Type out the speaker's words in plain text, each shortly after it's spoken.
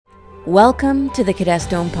Welcome to the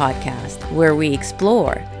Cadestone Podcast, where we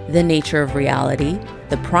explore the nature of reality,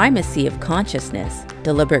 the primacy of consciousness,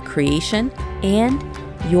 deliberate creation, and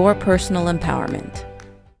your personal empowerment.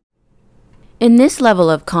 In this level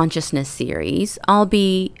of consciousness series, I'll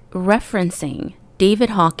be referencing David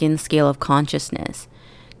Hawkins' scale of consciousness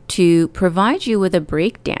to provide you with a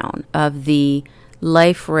breakdown of the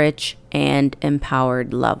life-rich and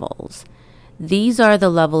empowered levels. These are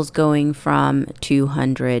the levels going from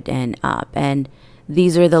 200 and up, and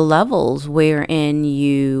these are the levels wherein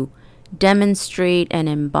you demonstrate and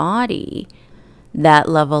embody that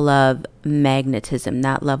level of magnetism,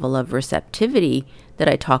 that level of receptivity that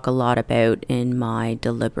I talk a lot about in my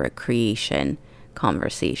deliberate creation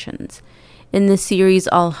conversations. In this series,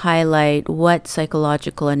 I'll highlight what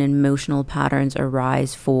psychological and emotional patterns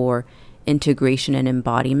arise for integration and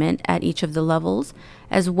embodiment at each of the levels,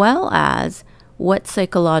 as well as what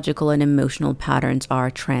psychological and emotional patterns are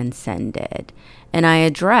transcended. And I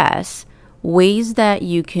address ways that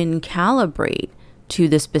you can calibrate to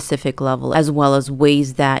the specific level, as well as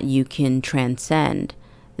ways that you can transcend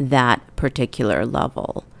that particular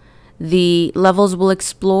level. The levels we'll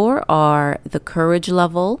explore are the courage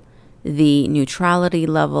level, the neutrality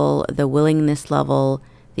level, the willingness level,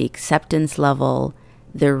 the acceptance level,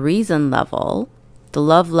 the reason level, the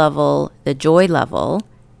love level, the joy level,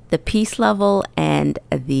 the peace level, and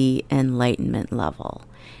the enlightenment level.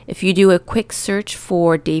 If you do a quick search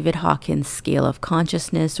for David Hawkins' scale of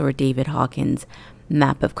consciousness or David Hawkins'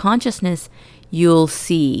 map of consciousness, you'll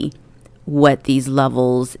see what these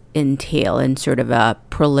levels entail in sort of a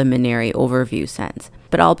preliminary overview sense.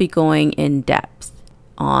 But I'll be going in depth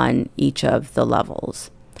on each of the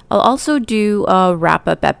levels. I'll also do a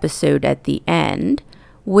wrap-up episode at the end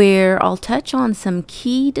where I'll touch on some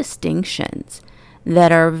key distinctions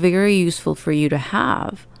that are very useful for you to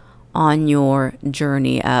have on your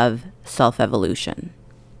journey of self-evolution.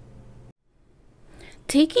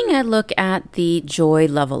 Taking a look at the joy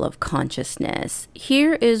level of consciousness,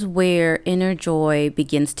 here is where inner joy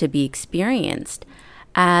begins to be experienced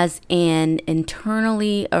as an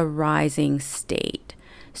internally arising state.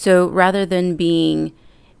 So rather than being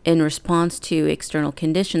in response to external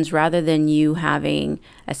conditions, rather than you having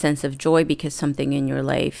a sense of joy because something in your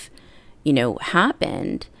life,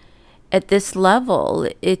 happened, at this level,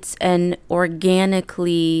 it's an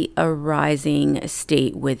organically arising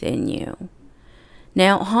state within you.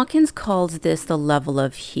 Now, Hawkins calls this the level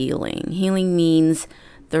of healing. Healing means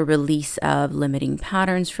the release of limiting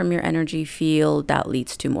patterns from your energy field that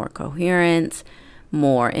leads to more coherence,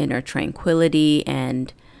 more inner tranquility,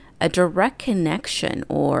 and a direct connection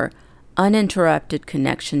or uninterrupted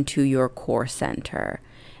connection to your core center.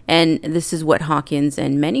 And this is what Hawkins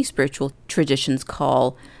and many spiritual traditions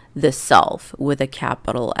call the self with a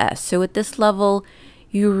capital S. So at this level,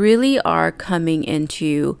 you really are coming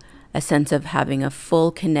into a sense of having a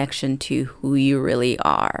full connection to who you really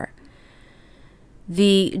are.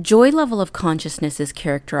 The joy level of consciousness is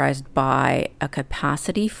characterized by a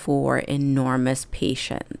capacity for enormous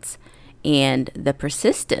patience and the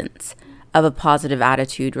persistence of a positive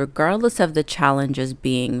attitude regardless of the challenges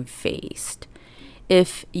being faced.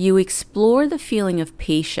 If you explore the feeling of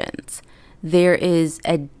patience, there is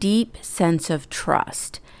a deep sense of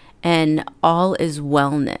trust and all is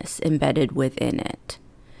wellness embedded within it.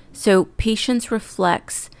 So patience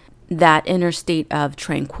reflects that inner state of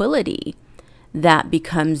tranquility that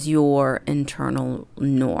becomes your internal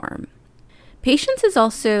norm. Patience is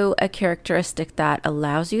also a characteristic that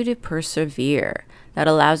allows you to persevere, that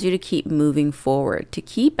allows you to keep moving forward, to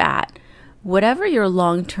keep at whatever your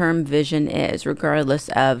long-term vision is, regardless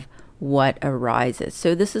of what arises.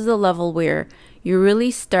 So this is a level where you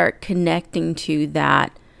really start connecting to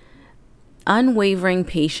that unwavering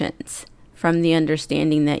patience from the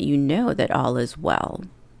understanding that you know that all is well.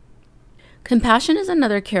 Compassion is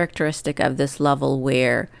another characteristic of this level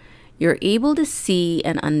where you're able to see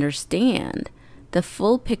and understand the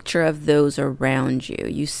full picture of those around you.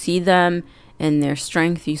 You see them in their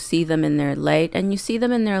strength, you see them in their light, and you see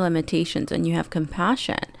them in their limitations, and you have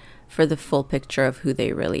compassion for the full picture of who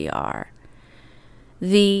they really are.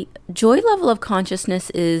 The joy level of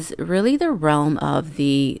consciousness is really the realm of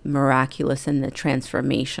the miraculous and the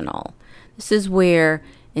transformational. This is where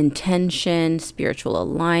intention, spiritual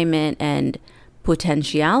alignment, and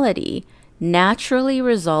potentiality naturally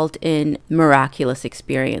result in miraculous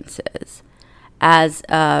experiences. As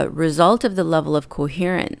a result of the level of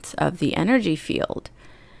coherence of the energy field,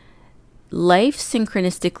 life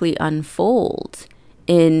synchronistically unfolds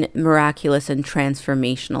in miraculous and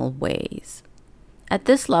transformational ways. At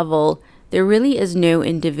this level, there really is no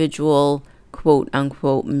individual quote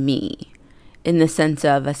unquote me. in the sense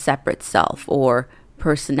of a separate self or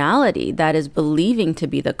personality that is believing to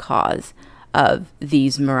be the cause of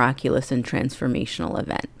these miraculous and transformational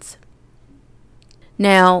events.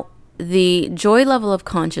 Now, the joy level of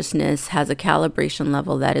consciousness has a calibration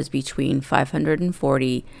level that is between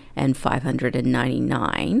 540 and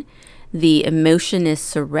 599. The emotion is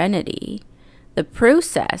serenity. The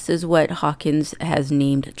process is what Hawkins has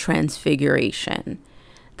named transfiguration.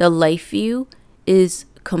 The life view is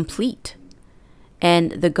complete.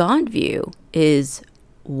 And the God view is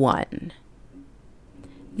one.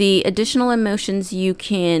 The additional emotions you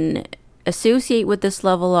can associate with this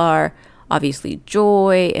level are obviously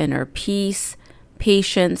joy, inner peace,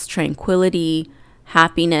 patience, tranquility,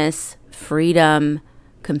 happiness, freedom,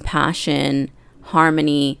 compassion,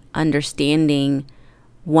 harmony, understanding,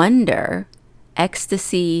 wonder,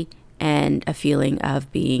 ecstasy, and a feeling of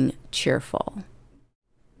being cheerful.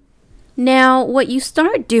 Now, what you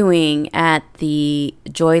start doing at the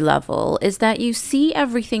joy level is that you see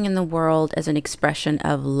everything in the world as an expression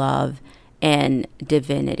of love and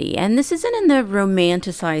divinity. And this isn't in the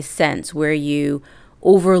romanticized sense where you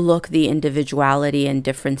overlook the individuality and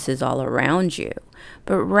differences all around you,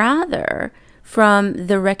 but rather from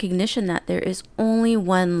the recognition that there is only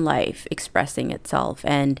one life expressing itself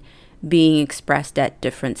and being expressed at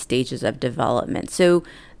different stages of development. So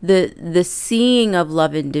the seeing of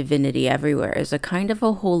love and divinity everywhere is a kind of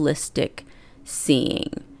a holistic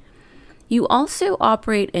seeing. You also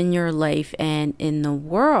operate in your life and in the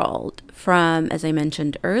world from, as I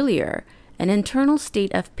mentioned earlier, an internal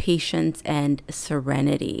state of patience and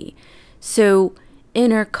serenity. So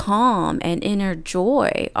inner calm and inner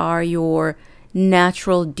joy are your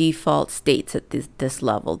natural default states at this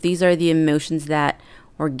level. These are the emotions that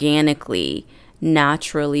organically,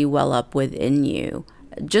 naturally well up within you,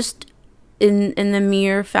 just in the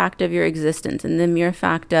mere fact of your existence, in the mere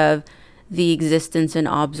fact of the existence and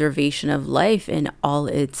observation of life in all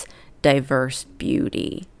its diverse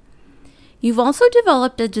beauty. You've also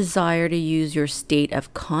developed a desire to use your state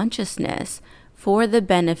of consciousness for the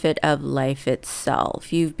benefit of life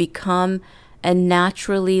itself. You've become a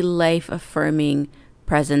naturally life-affirming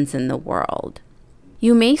presence in the world.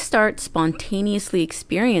 You may start spontaneously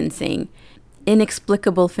experiencing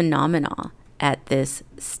inexplicable phenomena at this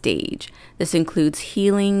stage. This includes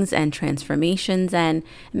healings and transformations, and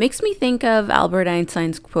it makes me think of Albert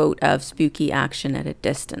Einstein's quote of spooky action at a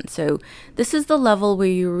distance. So this is the level where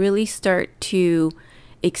you really start to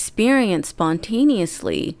experience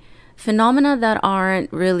spontaneously phenomena that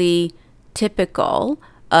aren't really typical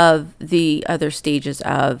of the other stages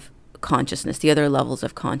of consciousness, the other levels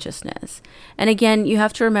of consciousness. And again, you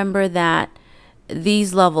have to remember that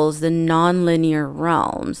these levels, the nonlinear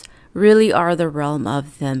realms, really are the realm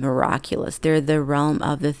of the miraculous. They're the realm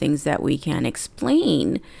of the things that we can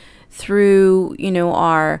explain through,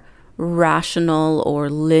 our rational or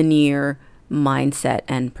linear mindset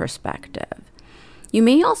and perspective. You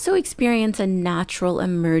may also experience a natural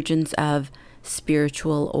emergence of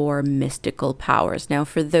spiritual or mystical powers. Now,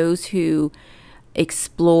 for those who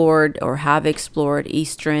explored or have explored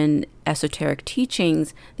Eastern esoteric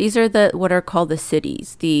teachings, these are what are called the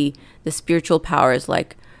siddhis, the spiritual powers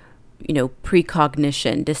like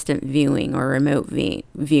precognition, distant viewing or remote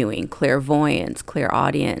viewing, clairvoyance,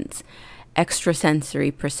 clairaudience,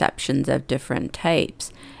 extrasensory perceptions of different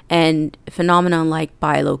types, and phenomena like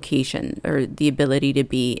bilocation, or the ability to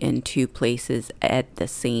be in two places at the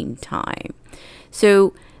same time.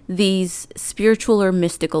 So these spiritual or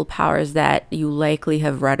mystical powers that you likely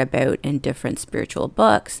have read about in different spiritual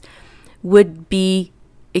books would be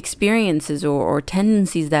experiences or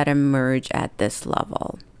tendencies that emerge at this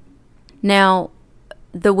level. Now,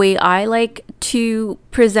 the way I like to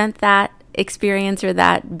present that experience or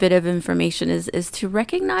that bit of information is to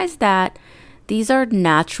recognize that these are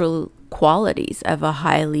natural qualities of a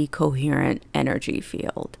highly coherent energy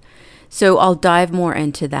field. So I'll dive more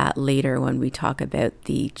into that later when we talk about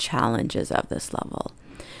the challenges of this level.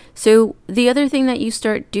 So the other thing that you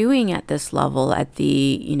start doing at this level, at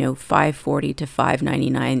the 540 to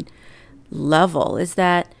 599 level, is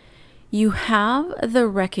that you have the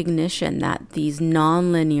recognition that these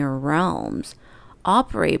nonlinear realms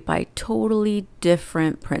operate by totally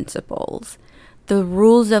different principles. The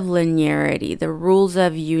rules of linearity, the rules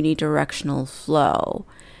of unidirectional flow,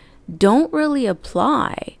 don't really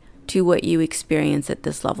apply to what you experience at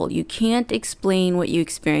this level. You can't explain what you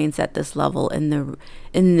experience at this level in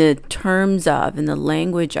the terms of, in the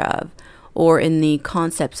language of, or in the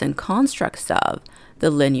concepts and constructs of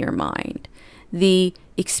the linear mind. The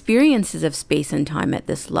experiences of space and time at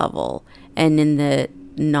this level and in the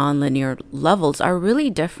nonlinear levels are really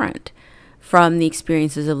different from the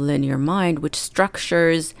experiences of linear mind, which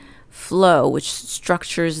structures flow, which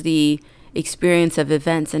structures the experience of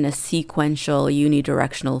events in a sequential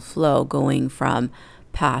unidirectional flow going from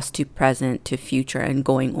past to present to future and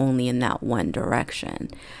going only in that one direction.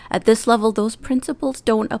 At this level, those principles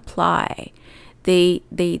don't apply. They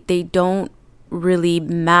don't really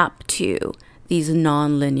map to these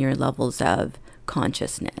non-linear levels of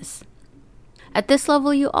consciousness. At this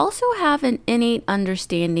level, you also have an innate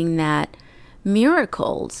understanding that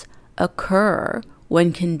miracles occur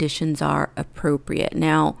when conditions are appropriate.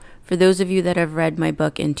 Now, for those of you that have read my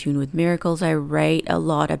book, In Tune with Miracles, I write a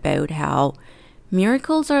lot about how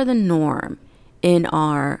miracles are the norm in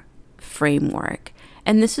our framework.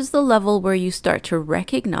 And this is the level where you start to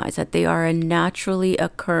recognize that they are a naturally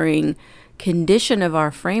occurring condition of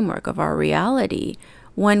our framework, of our reality,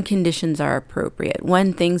 when conditions are appropriate,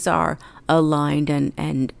 when things are aligned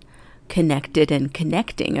and connected and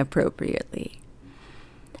connecting appropriately.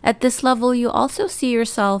 At this level, you also see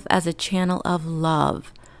yourself as a channel of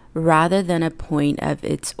love rather than a point of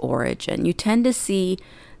its origin. You tend to see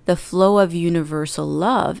the flow of universal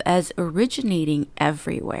love as originating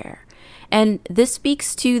everywhere. And this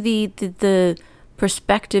speaks to the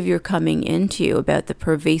perspective you're coming into about the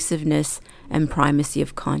pervasiveness and primacy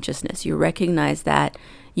of consciousness. You recognize that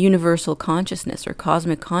universal consciousness or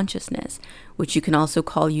cosmic consciousness, which you can also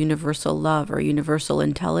call universal love or universal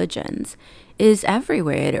intelligence, is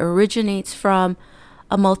everywhere. It originates from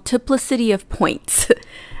a multiplicity of points.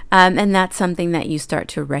 And that's something that you start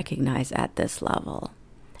to recognize at this level.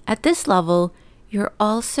 At this level, you're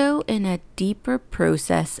also in a deeper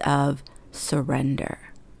process of surrender.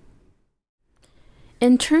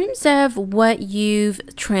 In terms of what you've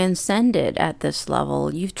transcended at this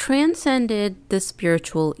level, you've transcended the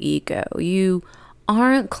spiritual ego. You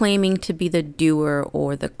aren't claiming to be the doer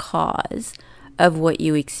or the cause of what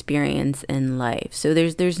you experience in life. So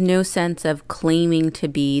there's no sense of claiming to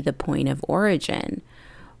be the point of origin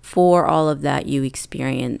for all of that you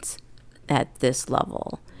experience at this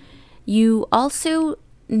level. You also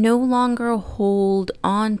no longer hold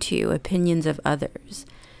on to opinions of others.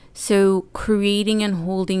 So creating and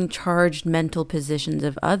holding charged mental positions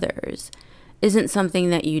of others isn't something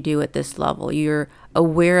that you do at this level. You're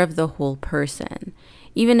aware of the whole person.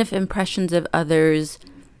 Even if impressions of others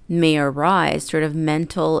may arise, sort of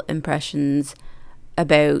mental impressions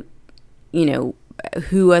about,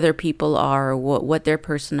 who other people are, what their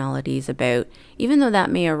personality is about, even though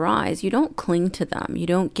that may arise, you don't cling to them. You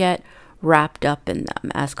don't get wrapped up in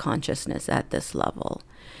them as consciousness at this level.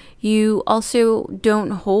 You also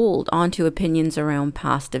don't hold onto opinions around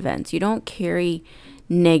past events. You don't carry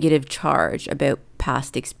negative charge about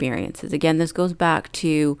past experiences. Again, this goes back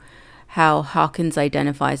to how Hawkins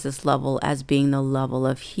identifies this level as being the level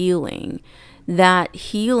of healing. That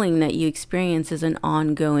healing that you experience is an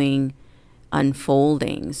ongoing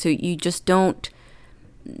unfolding. So you just don't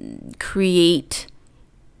create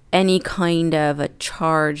any kind of a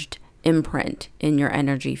charged imprint in your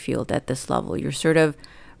energy field at this level. You're sort of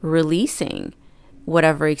releasing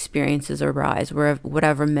whatever experiences arise,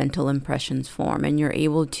 whatever mental impressions form, and you're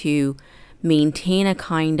able to maintain a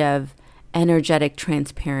kind of energetic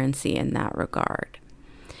transparency in that regard.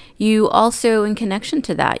 You also, in connection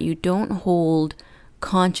to that, you don't hold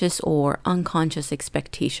conscious or unconscious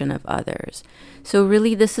expectation of others. So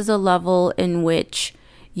really, this is a level in which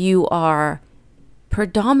you are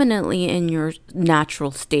predominantly in your natural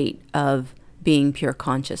state of being pure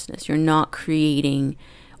consciousness. You're not creating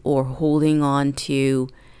or holding on to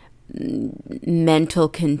mental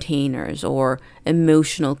containers or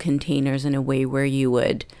emotional containers in a way where you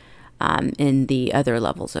would in the other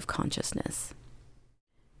levels of consciousness.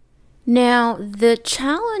 Now, the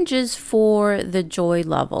challenges for the joy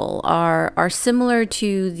level are similar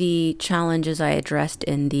to the challenges I addressed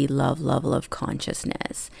in the love level of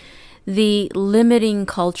consciousness. The limiting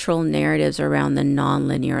cultural narratives around the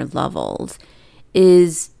nonlinear levels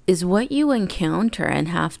is what you encounter and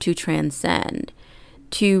have to transcend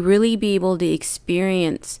to really be able to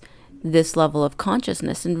experience this level of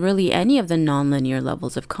consciousness, and really any of the nonlinear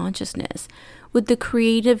levels of consciousness, with the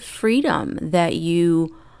creative freedom that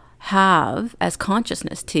you have as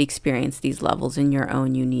consciousness to experience these levels in your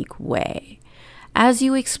own unique way. As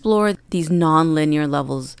you explore these nonlinear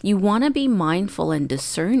levels, you want to be mindful and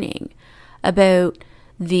discerning about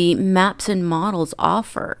the maps and models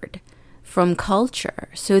offered from culture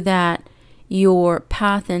so that your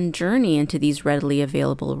path and journey into these readily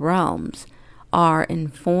available realms are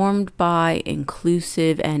informed by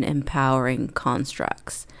inclusive and empowering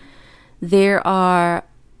constructs. There are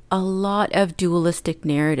a lot of dualistic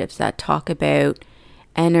narratives that talk about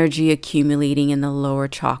energy accumulating in the lower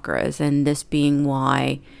chakras. And this being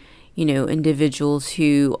why, individuals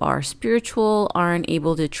who are spiritual aren't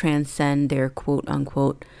able to transcend their quote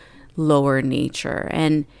unquote lower nature.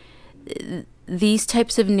 And these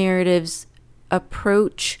types of narratives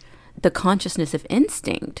approach the consciousness of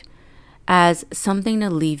instinct as something to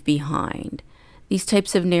leave behind. These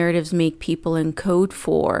types of narratives make people encode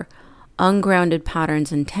for ungrounded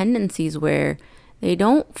patterns and tendencies where they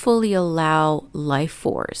don't fully allow life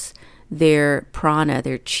force, their prana,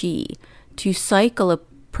 their chi, to cycle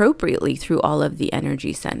appropriately through all of the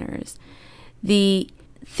energy centers. The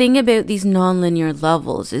thing about these nonlinear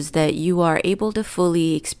levels is that you are able to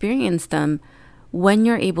fully experience them when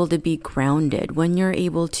you're able to be grounded, when you're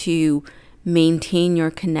able to maintain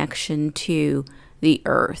your connection to the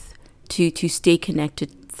earth, to stay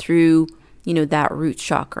connected through, that root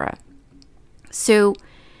chakra. So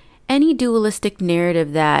any dualistic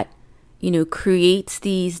narrative that, creates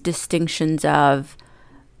these distinctions of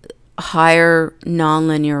higher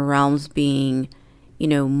nonlinear realms being,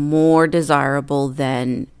 more desirable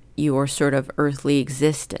than your sort of earthly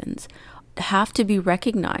existence have to be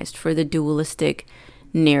recognized for the dualistic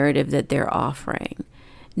narrative that they're offering.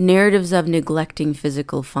 Narratives of neglecting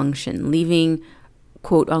physical function, leaving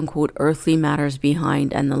quote unquote earthly matters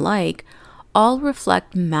behind, and the like, all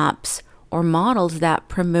reflect maps or models that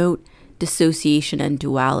promote dissociation and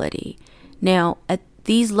duality. Now, at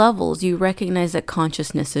these levels, you recognize that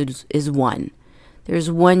consciousness is one. There's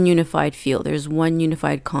one unified field. There's one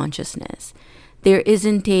unified consciousness. There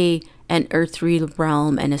isn't an earthly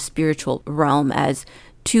realm and a spiritual realm as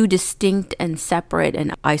two distinct and separate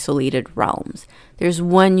and isolated realms. There's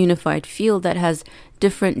one unified field that has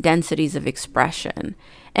different densities of expression.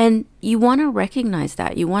 And you want to recognize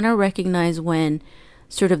that. You want to recognize when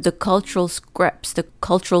sort of the cultural scripts, the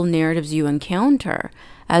cultural narratives you encounter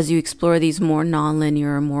as you explore these more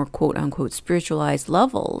nonlinear, more quote unquote spiritualized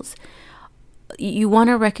levels, you want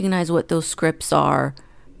to recognize what those scripts are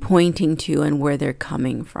pointing to and where they're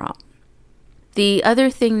coming from. The other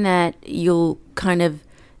thing that you'll kind of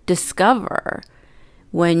discover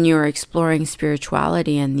when you're exploring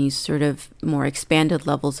spirituality and these sort of more expanded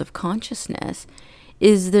levels of consciousness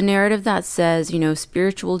is the narrative that says,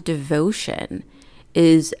 spiritual devotion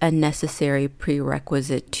is a necessary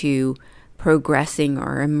prerequisite to progressing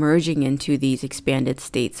or emerging into these expanded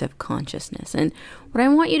states of consciousness. And what I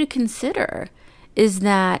want you to consider is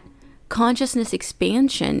that consciousness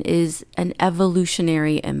expansion is an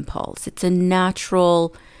evolutionary impulse. It's a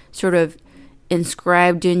natural sort of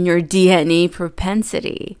inscribed in your DNA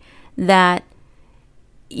propensity that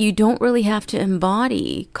you don't really have to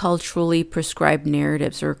embody culturally prescribed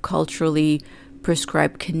narratives or culturally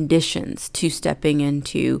prescribed conditions to stepping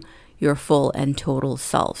into your full and total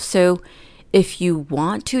self. So if you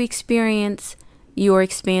want to experience your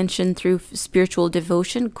expansion through spiritual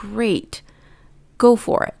devotion, great, go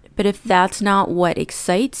for it. But if that's not what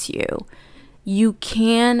excites you, you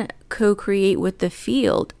can co-create with the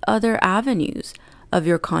field other avenues of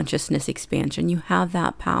your consciousness expansion. You have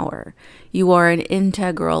that power. You are an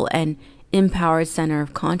integral and empowered center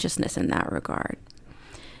of consciousness in that regard.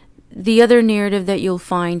 The other narrative that you'll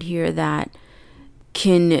find here that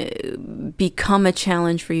can become a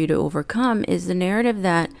challenge for you to overcome is the narrative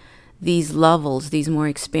that these levels, these more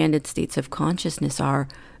expanded states of consciousness are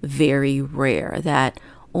very rare, that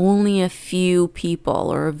only a few people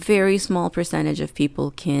or a very small percentage of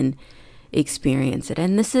people can experience it.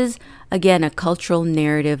 And this is, again, a cultural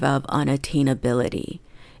narrative of unattainability.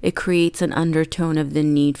 It creates an undertone of the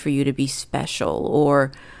need for you to be special,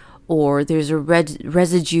 or there's a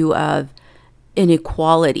residue of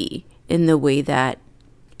inequality in the way that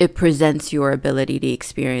it presents your ability to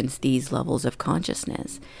experience these levels of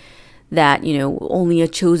consciousness. That, only a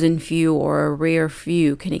chosen few or a rare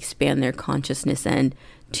few can expand their consciousness and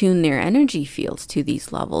tune their energy fields to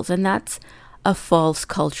these levels. And that's a false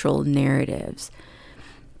cultural narrative.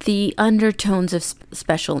 The undertones of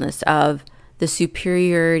specialness, of the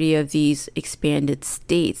superiority of these expanded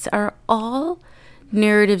states are all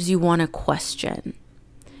narratives you want to question.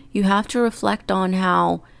 You have to reflect on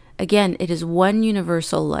how, again, it is one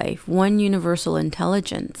universal life, one universal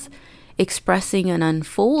intelligence expressing and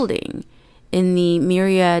unfolding in the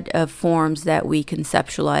myriad of forms that we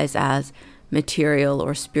conceptualize as material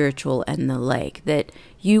or spiritual and the like, that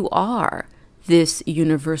you are this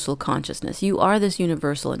universal consciousness. You are this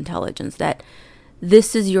universal intelligence, that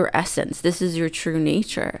this is your essence. This is your true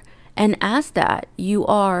nature. And as that, you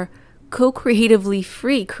are co-creatively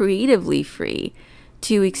free, creatively free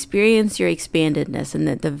to experience your expandedness and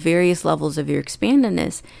the various levels of your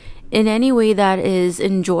expandedness in any way that is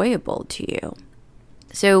enjoyable to you.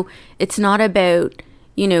 So it's not about,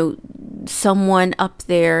 someone up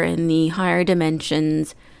there in the higher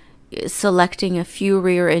dimensions selecting a few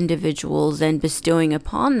rare individuals and bestowing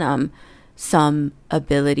upon them some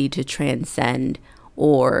ability to transcend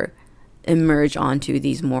or emerge onto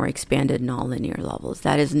these more expanded nonlinear levels.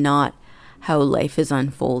 That is not how life is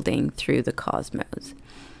unfolding through the cosmos.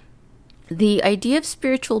 The idea of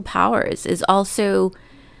spiritual powers is also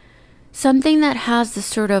something that has this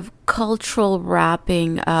sort of cultural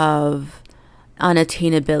wrapping of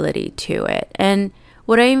unattainability to it. And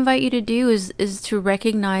what I invite you to do is to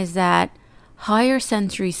recognize that higher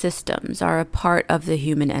sensory systems are a part of the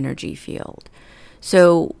human energy field.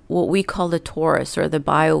 So what we call the torus or the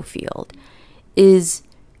biofield is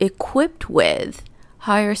equipped with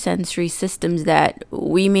higher sensory systems that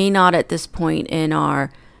we may not at this point in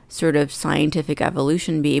our sort of scientific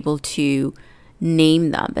evolution be able to name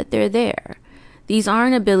them, but they're there. These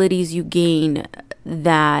aren't abilities you gain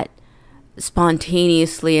that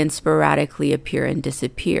spontaneously and sporadically appear and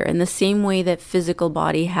disappear. In the same way that physical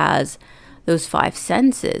body has those five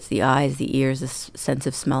senses, the eyes, the ears, the sense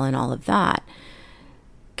of smell, and all of that,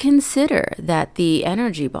 consider that the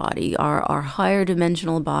energy body, our higher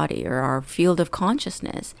dimensional body, or our field of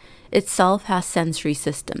consciousness itself has sensory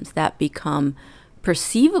systems that become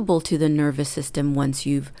perceivable to the nervous system once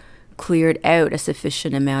you've cleared out a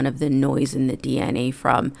sufficient amount of the noise in the DNA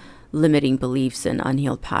from limiting beliefs and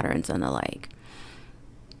unhealed patterns and the like.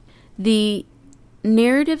 The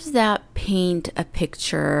narratives that paint a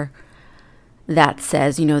picture that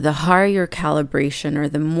says, the higher your calibration or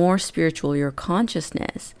the more spiritual your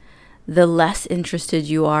consciousness, the less interested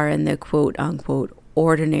you are in the quote unquote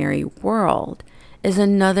ordinary world, is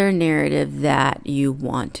another narrative that you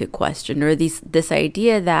want to question. Or this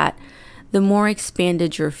idea that the more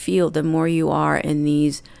expanded your field, the more you are in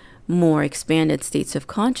these more expanded states of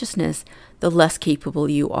consciousness, the less capable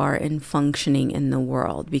you are in functioning in the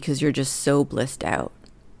world because you're just so blissed out.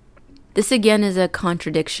 This again is a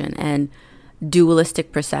contradiction and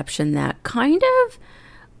dualistic perception that kind of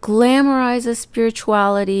glamorizes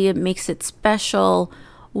spirituality. It makes it special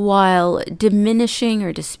while diminishing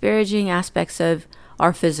or disparaging aspects of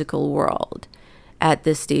our physical world. At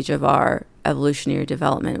this stage of our evolutionary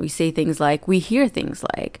development, we hear things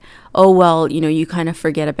like, oh, well, you kind of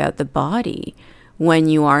forget about the body when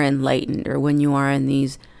you are enlightened or when you are in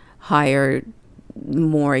these higher,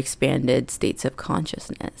 more expanded states of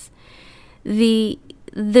consciousness. The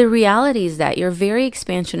reality is that your very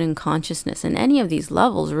expansion in consciousness in any of these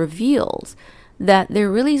levels reveals that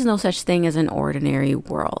there really is no such thing as an ordinary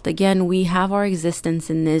world. Again, we have our existence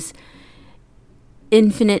in this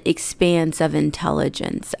infinite expanse of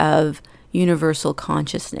intelligence, of universal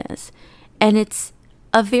consciousness. And it's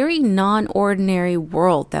a very non-ordinary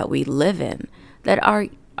world that we live in, that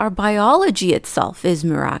our biology itself is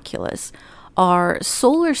miraculous. Our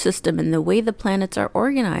solar system and the way the planets are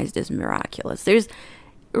organized is miraculous. There's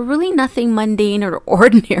really nothing mundane or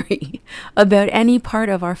ordinary about any part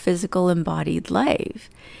of our physical embodied life.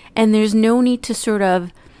 And there's no need to sort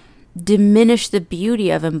of diminish the beauty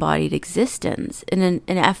of embodied existence in an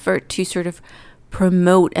effort to sort of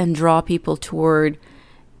promote and draw people toward,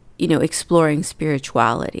 exploring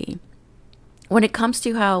spirituality. When it comes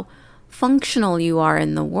to how functional you are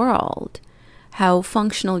in the world, how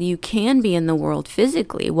functional you can be in the world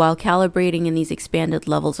physically while calibrating in these expanded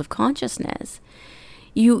levels of consciousness,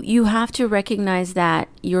 you have to recognize that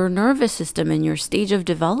your nervous system and your stage of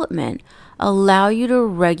development allow you to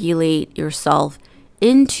regulate yourself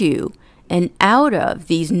into and out of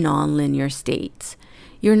these nonlinear states.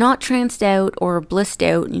 You're not tranced out or blissed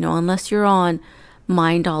out, unless you're on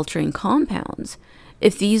mind-altering compounds.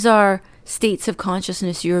 If these are states of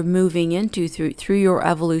consciousness you're moving into through your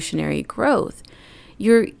evolutionary growth,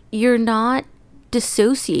 you're not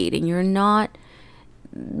dissociating. You're not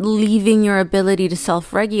leaving your ability to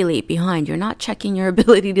self-regulate behind. You're not checking your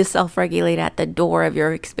ability to self-regulate at the door of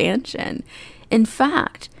your expansion. In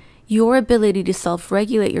fact, your ability to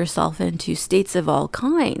self-regulate yourself into states of all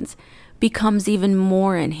kinds becomes even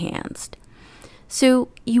more enhanced. So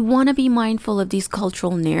you want to be mindful of these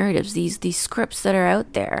cultural narratives, these scripts that are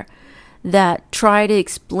out there that try to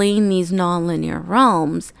explain these nonlinear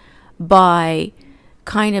realms by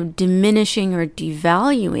kind of diminishing or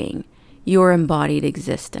devaluing your embodied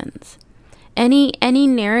existence. Any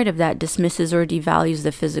narrative that dismisses or devalues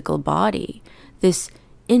the physical body, this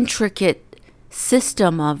intricate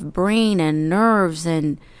system of brain and nerves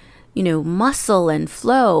and muscle and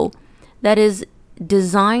flow that is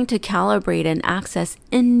designed to calibrate and access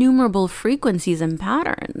innumerable frequencies and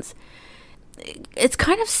patterns. It's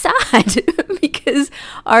kind of sad because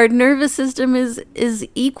our nervous system is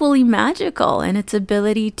equally magical in its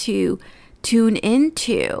ability to tune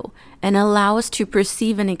into and allow us to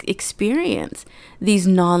perceive and experience these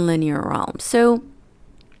nonlinear realms. So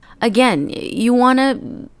again, you want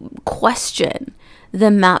to question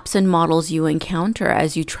the maps and models you encounter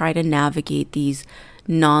as you try to navigate these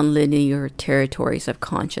nonlinear territories of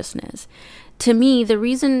consciousness. To me, the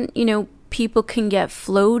reason, people can get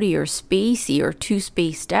floaty or spacey or too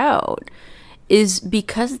spaced out is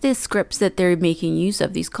because the scripts that they're making use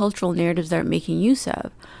of, these cultural narratives they're making use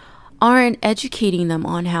of, aren't educating them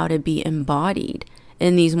on how to be embodied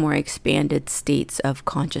in these more expanded states of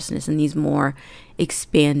consciousness, in these more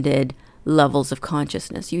expanded levels of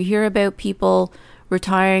consciousness. You hear about people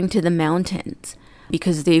retiring to the mountains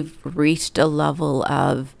because they've reached a level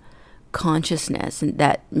of consciousness and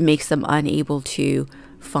that makes them unable to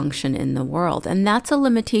function in the world. And that's a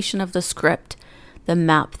limitation of the script, the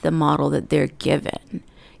map, the model that they're given.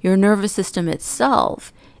 Your nervous system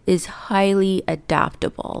itself is highly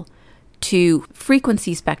adaptable to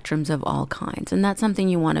frequency spectrums of all kinds. And that's something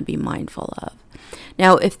you want to be mindful of.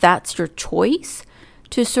 Now, if that's your choice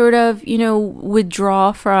to sort of,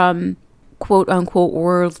 withdraw from quote unquote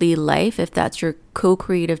worldly life, if that's your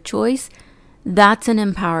co-creative choice, that's an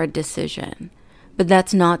empowered decision. But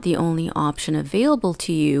that's not the only option available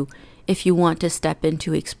to you if you want to step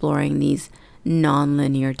into exploring these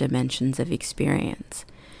nonlinear dimensions of experience.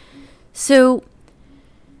 So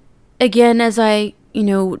again, as I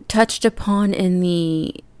touched upon in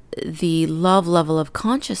the love level of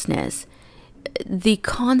consciousness, the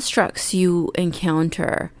constructs you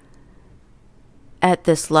encounter at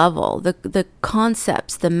this level, the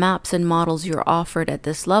concepts, the maps and models you're offered at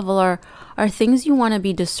this level are things you want to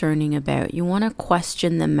be discerning about. You want to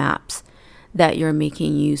question the maps that you're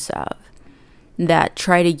making use of that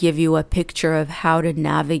try to give you a picture of how to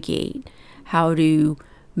navigate, how to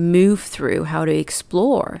move through, how to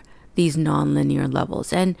explore these nonlinear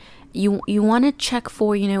levels. And you want to check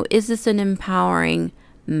for, is this an empowering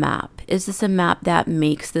map? Is this a map that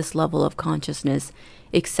makes this level of consciousness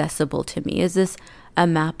accessible to me? Is this a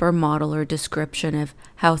map or model or description of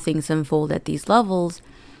how things unfold at these levels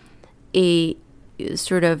a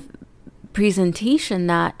sort of presentation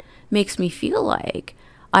that makes me feel like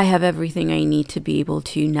I have everything I need to be able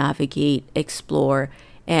to navigate, explore,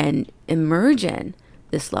 and emerge in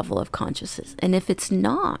this level of consciousness? And if it's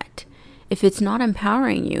not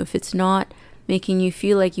empowering you, if it's not making you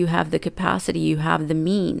feel like you have the capacity, you have the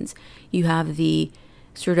means, you have the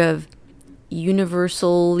sort of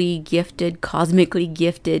universally gifted, cosmically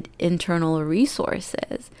gifted internal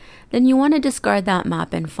resources, then you want to discard that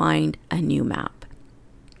map and find a new map.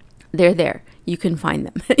 They're there. You can find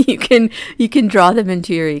them. You can draw them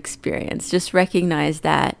into your experience. Just recognize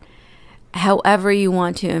that however you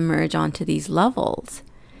want to emerge onto these levels,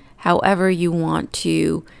 however you want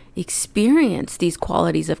to experience these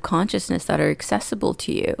qualities of consciousness that are accessible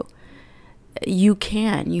to you, you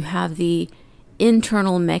can. You have the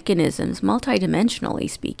internal mechanisms, multidimensionally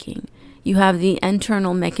speaking. You have the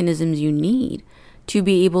internal mechanisms you need to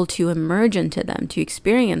be able to emerge into them, to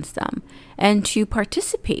experience them, and to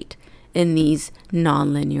participate in these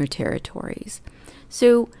nonlinear territories.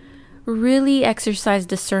 So really exercise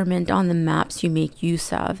discernment on the maps you make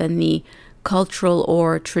use of and the cultural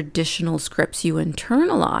or traditional scripts you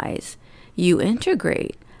internalize, you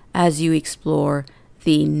integrate as you explore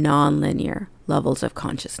the nonlinear levels of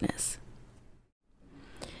consciousness.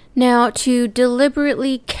 Now, to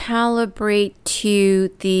deliberately calibrate to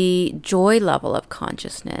the joy level of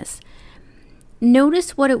consciousness,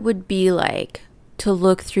 notice what it would be like to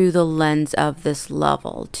look through the lens of this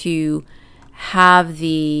level, to have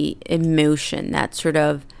the emotion, that sort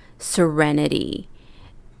of serenity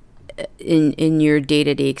in your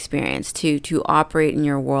day-to-day experience, to operate in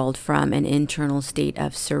your world from an internal state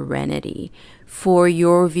of serenity, for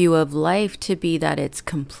your view of life to be that it's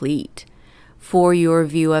complete, for your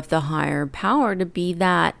view of the higher power to be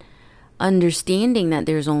that understanding that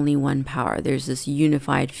there's only one power, there's this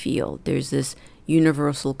unified field, there's this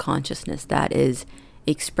universal consciousness that is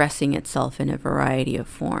expressing itself in a variety of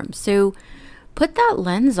forms. So put that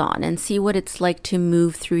lens on and see what it's like to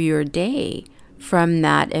move through your day from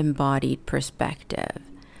that embodied perspective.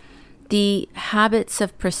 The habits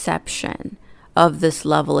of perception of this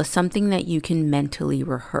level is something that you can mentally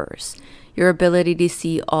rehearse. Your ability to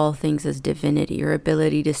see all things as divinity, your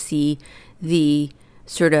ability to see the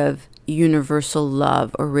sort of universal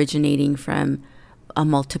love originating from a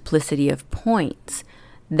multiplicity of points,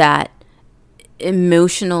 that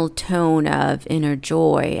emotional tone of inner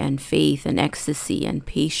joy and faith and ecstasy and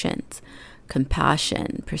patience,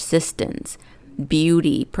 compassion, persistence,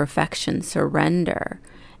 beauty, perfection, surrender,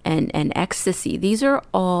 and ecstasy. These are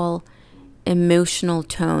all emotional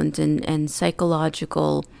tones and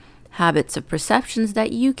psychological habits of perceptions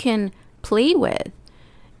that you can play with,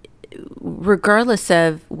 regardless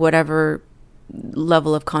of whatever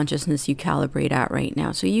level of consciousness you calibrate at right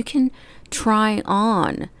now. So you can try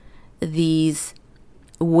on these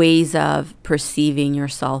ways of perceiving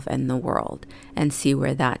yourself and the world and see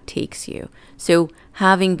where that takes you. So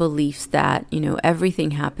having beliefs that,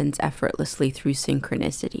 everything happens effortlessly through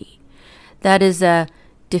synchronicity, that is a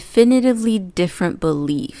definitively different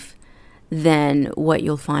belief than what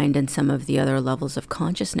you'll find in some of the other levels of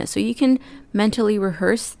consciousness. So you can mentally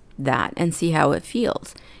rehearse that and see how it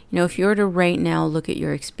feels. If you were to right now look at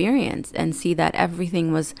your experience and see that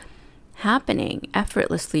everything was happening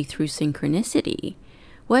effortlessly through synchronicity,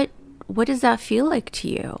 what does that feel like to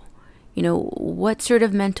you? What sort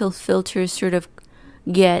of mental filters sort of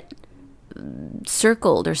get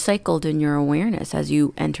circled or cycled in your awareness as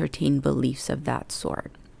you entertain beliefs of that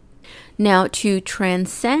sort? Now, to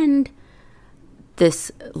transcend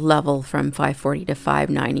this level from 540 to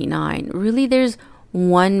 599, really there's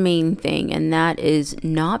one main thing, and that is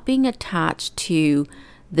not being attached to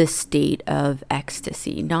the state of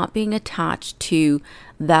ecstasy, not being attached to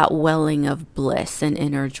that welling of bliss and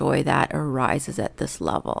inner joy that arises at this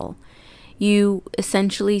level. You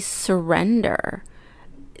essentially surrender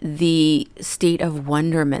the state of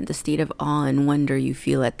wonderment, the state of awe and wonder you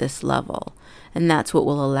feel at this level. And that's what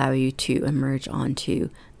will allow you to emerge onto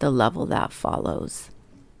the level that follows.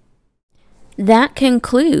 That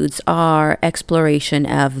concludes our exploration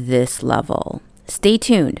of this level. Stay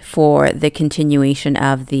tuned for the continuation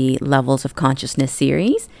of the Levels of Consciousness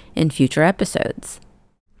series in future episodes.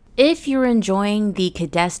 If you're enjoying the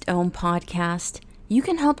Kadest Om podcast, you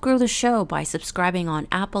can help grow the show by subscribing on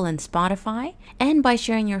Apple and Spotify and by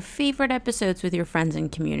sharing your favorite episodes with your friends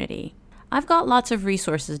and community. I've got lots of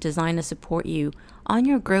resources designed to support you on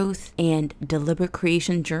your growth and deliberate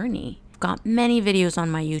creation journey. I've got many videos on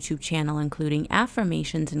my YouTube channel, including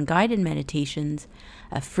affirmations and guided meditations,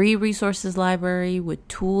 a free resources library with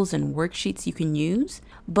tools and worksheets you can use,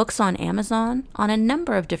 books on Amazon on a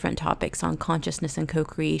number of different topics on consciousness and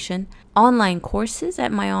co-creation, online courses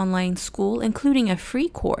at my online school, including a free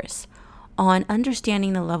course on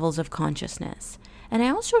understanding the levels of consciousness. And I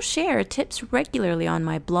also share tips regularly on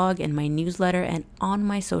my blog and my newsletter and on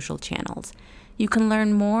my social channels. You can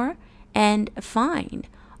learn more and find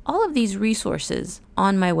all of these resources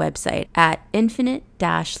on my website at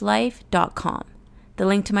infinite-life.com. The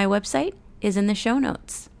link to my website is in the show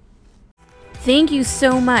notes. Thank you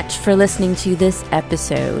so much for listening to this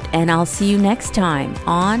episode, and I'll see you next time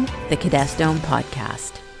on the Kadest Om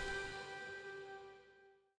podcast.